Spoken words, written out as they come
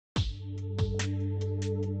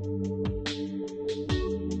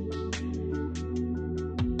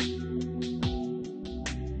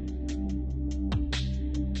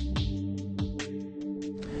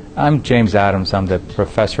I'm James Adams. I'm the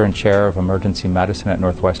professor and chair of emergency medicine at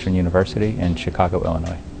Northwestern University in Chicago,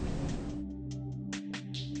 Illinois.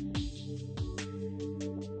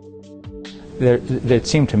 There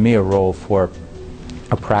seemed to me a role for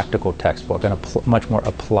a practical textbook and a much more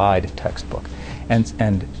applied textbook. And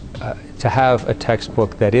to have a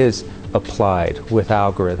textbook that is applied with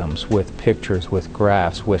algorithms, with pictures, with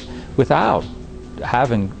graphs, without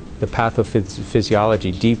having the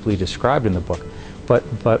pathophysiology deeply described in the book,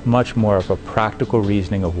 but much more of a practical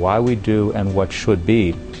reasoning of why we do and what should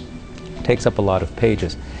be, takes up a lot of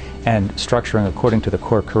pages. And structuring according to the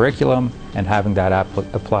core curriculum and having that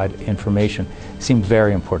applied information seemed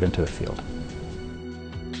very important to the field.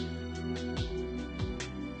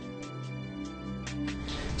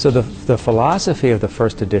 So the philosophy of the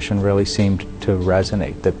first edition really seemed to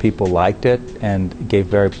resonate, that people liked it and gave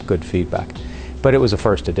very good feedback. But it was a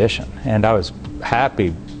first edition, and I was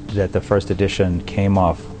happy that the first edition came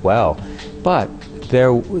off well, but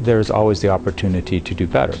there's always the opportunity to do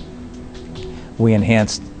better. We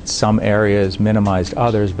enhanced some areas, minimized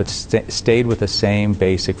others, but stayed with the same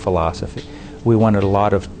basic philosophy. We wanted a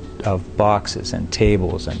lot of boxes and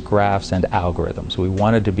tables and graphs and algorithms. We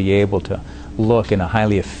wanted to be able to look in a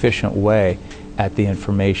highly efficient way at the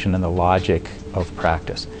information and the logic of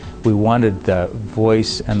practice. We wanted the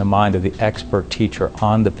voice and the mind of the expert teacher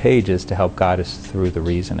on the pages to help guide us through the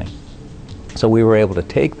reasoning. So we were able to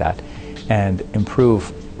take that and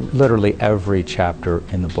improve literally every chapter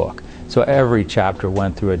in the book. So every chapter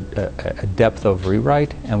went through a depth of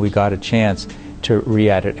rewrite, and we got a chance to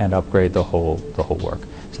re-edit and upgrade the whole work.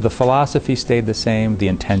 So the philosophy stayed the same, the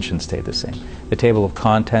intention stayed the same. The table of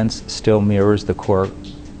contents still mirrors the core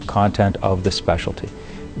content of the specialty,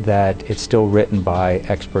 that it's still written by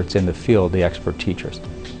experts in the field, the expert teachers.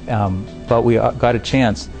 But we got a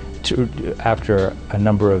chance to, after a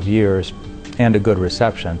number of years and a good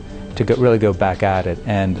reception, to really go back at it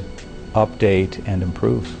and update and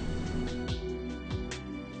improve.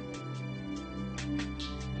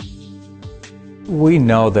 We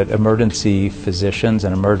know that emergency physicians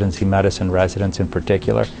and emergency medicine residents in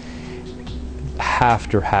particular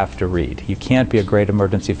have to read. You can't be a great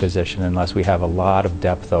emergency physician unless we have a lot of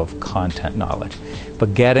depth of content knowledge.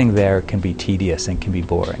 But getting there can be tedious and can be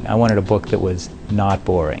boring. I wanted a book that was not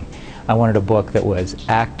boring. I wanted a book that was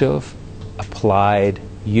active, applied,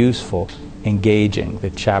 useful, engaging,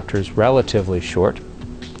 the chapters relatively short,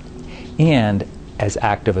 and as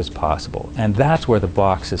active as possible. And that's where the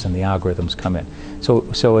boxes and the algorithms come in.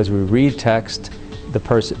 So as we read text,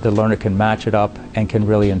 the learner can match it up and can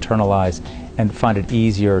really internalize and find it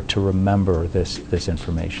easier to remember this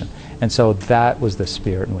information. And so that was the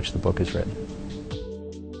spirit in which the book is written.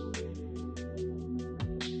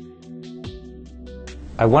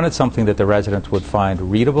 I wanted something that the residents would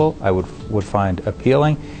find readable, I would find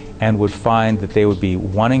appealing, and would find that they would be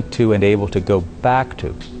wanting to and able to go back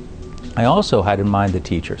to. I also had in mind the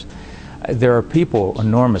teachers. There are people,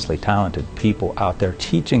 enormously talented people out there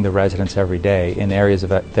teaching the residents every day in areas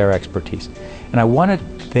of their expertise. And I wanted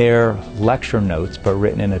their lecture notes, but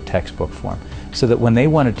written in a textbook form, so that when they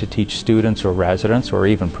wanted to teach students or residents or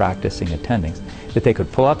even practicing attendings, that they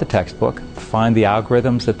could pull out the textbook, find the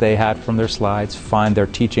algorithms that they had from their slides, find their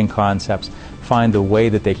teaching concepts, find the way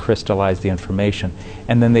that they crystallized the information,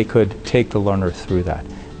 and then they could take the learner through that.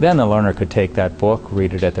 Then the learner could take that book,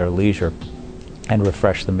 read it at their leisure, and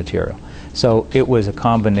refresh the material. So it was a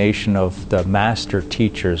combination of the master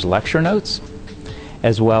teacher's lecture notes,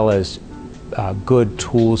 as well as good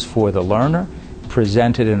tools for the learner,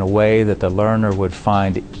 presented in a way that the learner would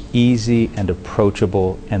find easy and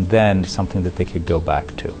approachable, and then something that they could go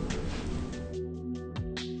back to.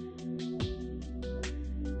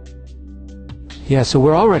 Yeah, so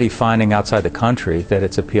we're already finding outside the country that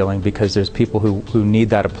it's appealing because there's people who need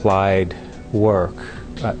that applied work,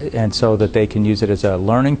 and so that they can use it as a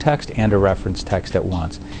learning text and a reference text at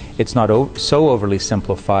once. It's not so overly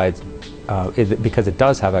simplified because it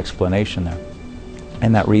does have explanation there,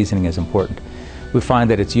 and that reasoning is important. We find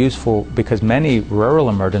that it's useful because many rural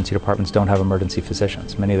emergency departments don't have emergency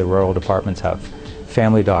physicians. Many of the rural departments have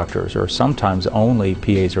family doctors or sometimes only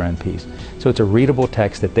PAs or NPs. So it's a readable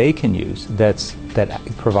text that they can use that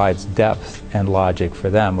provides depth and logic for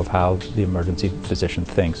them of how the emergency physician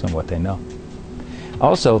thinks and what they know.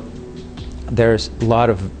 Also, there's a lot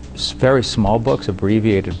of very small books,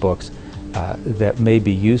 abbreviated books, that may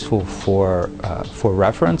be useful for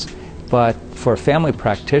reference, but for a family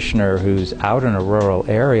practitioner who's out in a rural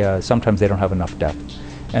area, sometimes they don't have enough depth.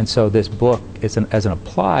 And so this book, as an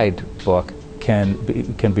applied book, can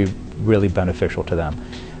be really beneficial to them.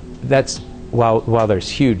 That's while there's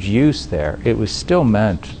huge use there, it was still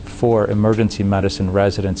meant for emergency medicine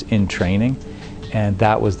residents in training, and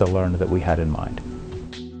that was the learner that we had in mind.